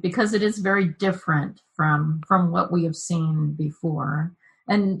jarring because it is very different from what we have seen before,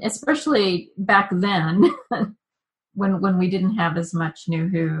 and especially back then, when we didn't have as much New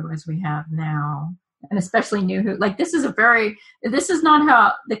Who as we have now, and especially New Who. Like this is not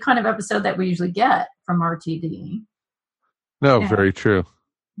how the kind of episode that we usually get from RTD. No, very true.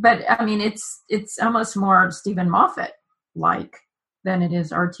 But I mean, it's almost more Stephen Moffat like than it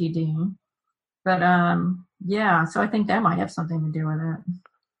is RTD. But so I think that might have something to do with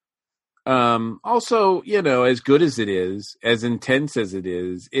it. Also, as good as it is, as intense as it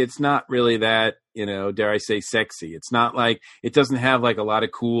is, it's not really that, dare I say, sexy. It's not like, it doesn't have like a lot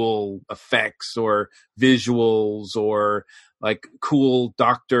of cool effects or visuals or like cool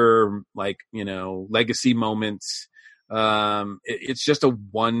doctor, like, legacy moments. It's just a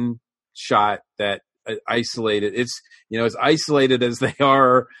one shot that isolated. It's, as isolated as they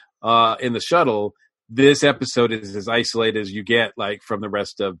are in the shuttle. This episode is as isolated as you get, like from the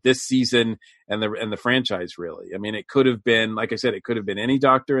rest of this season and the franchise. Really, I mean, it could have been, like I said, it could have been any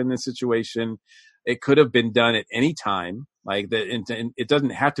doctor in this situation. It could have been done at any time. Like that, it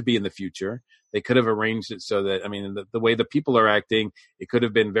doesn't have to be in the future. They could have arranged it so that, I mean, the way the people are acting, it could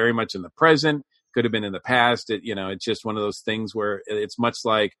have been very much in the present. Could have been in the past. It's just one of those things where it's much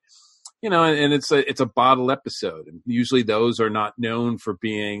like, and it's a bottle episode. And usually those are not known for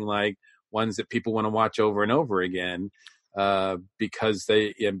being like ones that people want to watch over and over again, because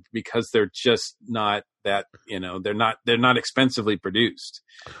they're just not that, they're not expensively produced.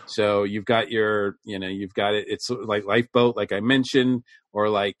 So you've got it's like Lifeboat, like I mentioned, or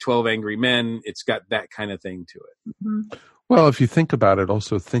like 12 Angry Men. It's got that kind of thing to it. Mm-hmm. Well, if you think about it,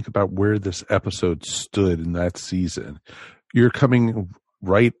 also think about where this episode stood in that season. You're coming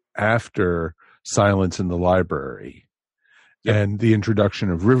right after Silence in the Library. Yep. And the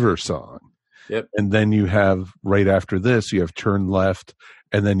introduction of River Song. Yep. And then you have, right after this, you have Turn Left,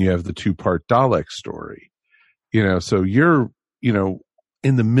 and then you have the 2-part Dalek story. So you're, in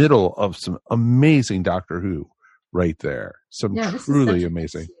the middle of some amazing Doctor Who right there. Some truly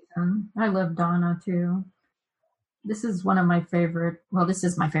amazing. I love Donna, too. This is one of my favorite, this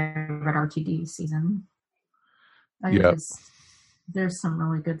is my favorite RTD season. There's some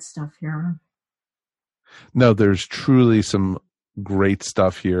really good stuff here. No, there's truly some great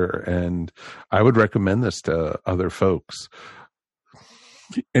stuff here, and I would recommend this to other folks.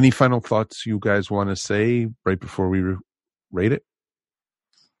 Any final thoughts you guys want to say right before we rate it?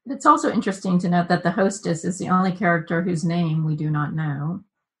 It's also interesting to note that the hostess is the only character whose name we do not know.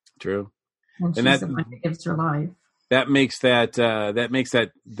 True. And she's the one that gives her life. That makes that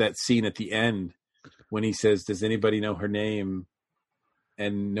scene at the end when he says, "Does anybody know her name?"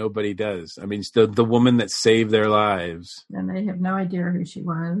 And nobody does. I mean, the woman that saved their lives. And they have no idea who she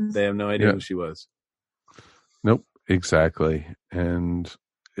was. They have no idea who she was. Nope, exactly. And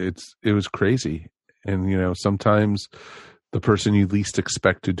it was crazy. And, sometimes the person you least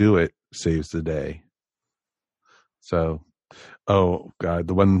expect to do it saves the day. So Oh God,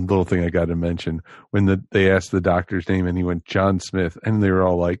 the one little thing I got to mention when they asked the doctor's name and he went John Smith, and they were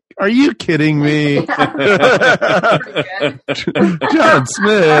all like, "Are you kidding me?" John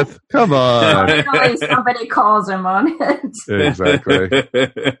Smith, come on! Finally, somebody calls him on it. Exactly.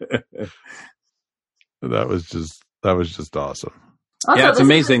 That was just awesome. Also, it's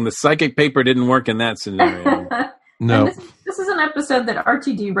amazing. The psychic paper didn't work in that scenario. No, this is an episode that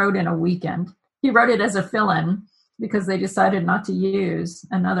RTD wrote in a weekend. He wrote it as a fill-in, because they decided not to use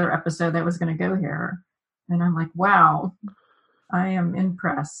another episode that was going to go here. And I'm like, wow, I am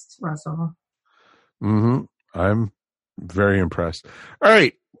impressed, Russell. Mm-hmm. I'm very impressed. All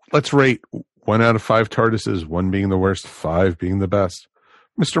right, let's rate 1 out of 5 TARDISes, 1 being the worst, 5 being the best.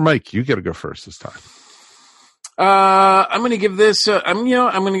 Mr. Mike, you got to go first this time. I'm going to give this. I'm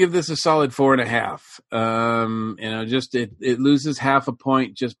going to give this a solid 4.5. Just it loses half a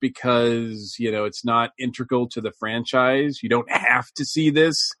point just because it's not integral to the franchise. You don't have to see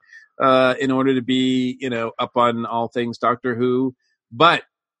this in order to be up on all things Doctor Who. But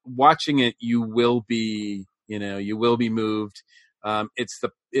watching it, you will be moved.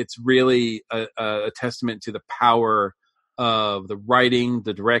 It's really a testament to the power of the writing,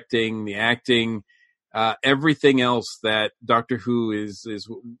 the directing, the acting. Everything else that Doctor Who is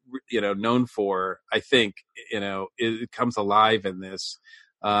known for, I think, it comes alive in this,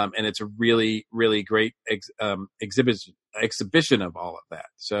 and it's a really, really great exhibition of all of that.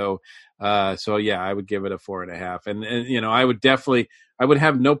 So yeah, I would give it a 4.5, and I would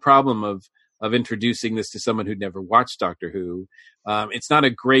have no problem of introducing this to someone who'd never watched Doctor Who. It's not a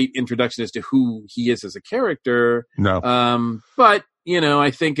great introduction as to who he is as a character, no, but I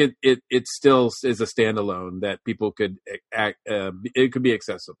think it still is a standalone that people could it could be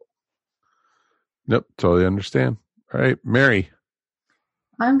accessible. Nope, totally understand. All right, Mary.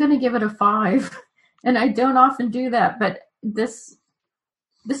 I'm going to give it a 5, and I don't often do that, but this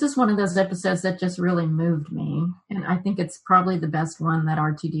is one of those episodes that just really moved me, and I think it's probably the best one that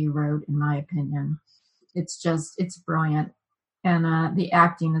RTD wrote, in my opinion. It's brilliant, and the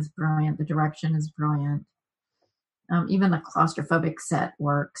acting is brilliant, the direction is brilliant. Even the claustrophobic set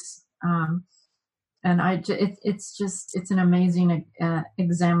works. And it's an amazing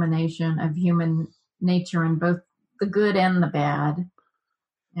examination of human nature in both the good and the bad.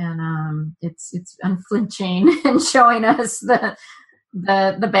 And it's unflinching in showing us the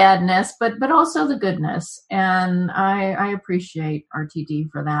badness, but also the goodness. And I appreciate RTD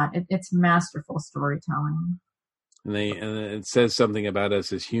for that. It's masterful storytelling. And it says something about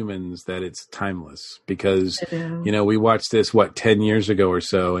us as humans that it's timeless, because we watched this 10 years ago or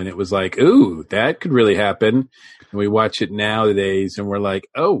so, and it was like, ooh, that could really happen. And we watch it nowadays, and we're like,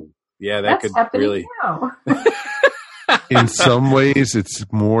 oh yeah, that could really. In some ways, it's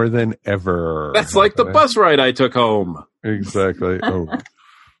more than ever. That's like the bus ride I took home. Exactly. Oh,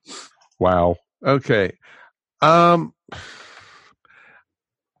 wow. Okay. I'm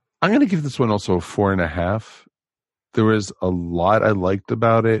going to give this one also a 4.5. There was a lot I liked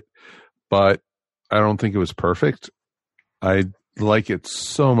about it, but I don't think it was perfect. I like it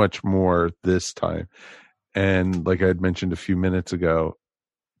so much more this time. And like I had mentioned a few minutes ago,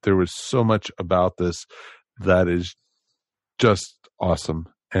 there was so much about this that is just awesome.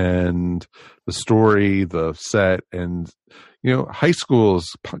 And the story, the set, and, high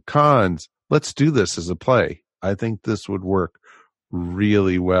schools, cons, let's do this as a play. I think this would work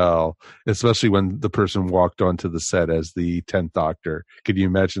really well, especially when the person walked onto the set as the 10th Doctor. Could you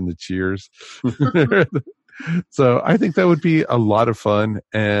imagine the cheers? So I think that would be a lot of fun.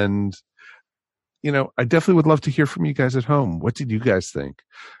 And, I definitely would love to hear from you guys at home. What did you guys think?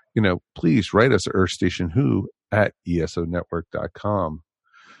 Please write us at earthstationwho@esonetwork.com.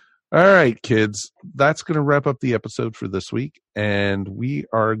 All right, kids, that's going to wrap up the episode for this week, and we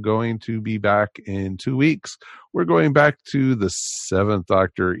are going to be back in 2 weeks. We're going back to the 7th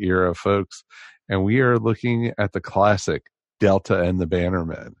Doctor era, folks, and we are looking at the classic Delta and the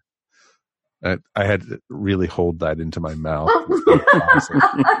Bannermen. I had to really hold that into my mouth.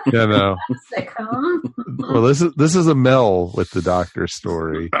 Well, this is a Mel with the Doctor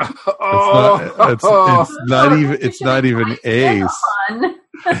story. It's not even Ace.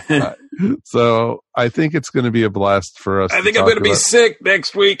 So I think it's going to be a blast for us. I think I'm going to be sick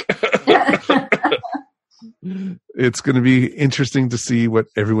next week. It's going to be interesting to see what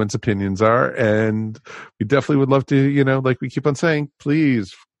everyone's opinions are, and we definitely would love to, like we keep on saying,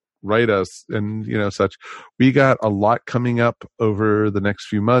 please write us and such. We got a lot coming up over the next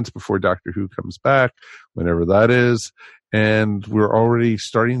few months before Doctor Who comes back, whenever that is, And we're already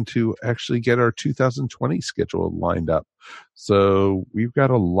starting to actually get our 2020 schedule lined up. So we've got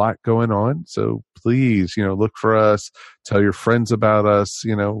a lot going on. So please, look for us, tell your friends about us,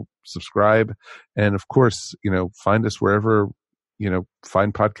 subscribe. And of course, find us wherever,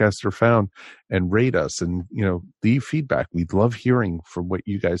 fine podcasts are found and rate us and, leave feedback. We'd love hearing from what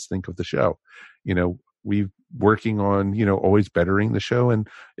you guys think of the show. We're working on, always bettering the show. And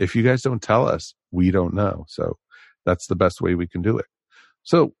if you guys don't tell us, we don't know. So that's the best way we can do it.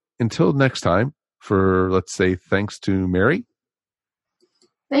 So until next time, let's say thanks to Mary.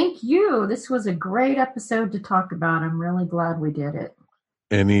 Thank you. This was a great episode to talk about. I'm really glad we did it.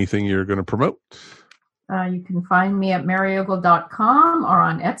 Anything you're going to promote? You can find me at maryogle.com or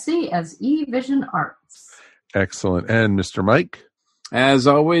on Etsy as eVision Arts. Excellent. And Mr. Mike? As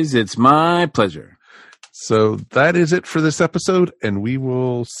always, it's my pleasure. So that is it for this episode, and we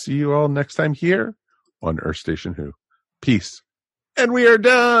will see you all next time here on Earth Station Who. Peace. And we are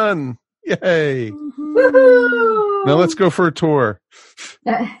done. Yay. Woohoo! Now let's go for a tour.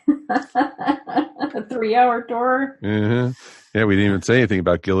 A 3-hour tour. Uh-huh. Yeah, we didn't even say anything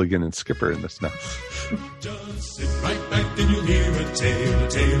about Gilligan and Skipper in this now. Just sit right back and you'll hear a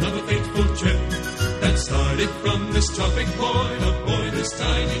tale of a fateful trip that started from this tropic point aboard this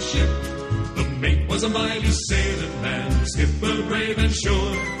tiny ship. The mate was a mighty sailor man, skipper brave and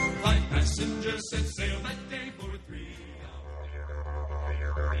sure. 5 passengers set sail that day for 3 hours.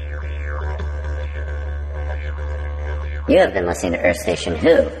 You have been listening to Earth Station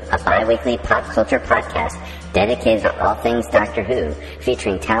Who, a bi-weekly pop culture podcast dedicated to all things Doctor Who,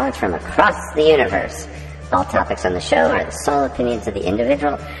 featuring talents from across the universe. All topics on the show are the sole opinions of the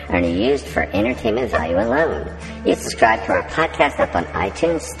individual and are used for entertainment value alone. You subscribe to our podcast up on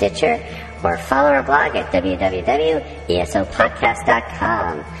iTunes, Stitcher, or follow our blog at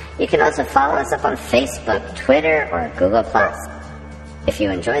www.esopodcast.com. You can also follow us up on Facebook, Twitter, or Google+. If you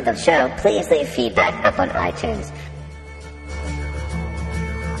enjoyed the show, please leave feedback up on iTunes.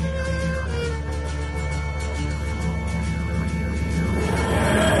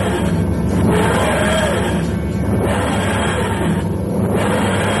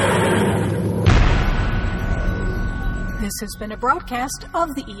 This has been a broadcast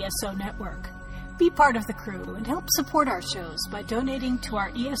of the ESO Network. Be part of the crew and help support our shows by donating to our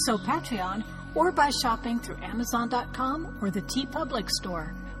ESO Patreon or by shopping through Amazon.com or the TeePublic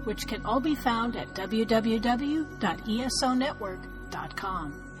store, which can all be found at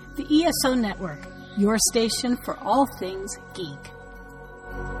www.esonetwork.com. The ESO Network, your station for all things geek.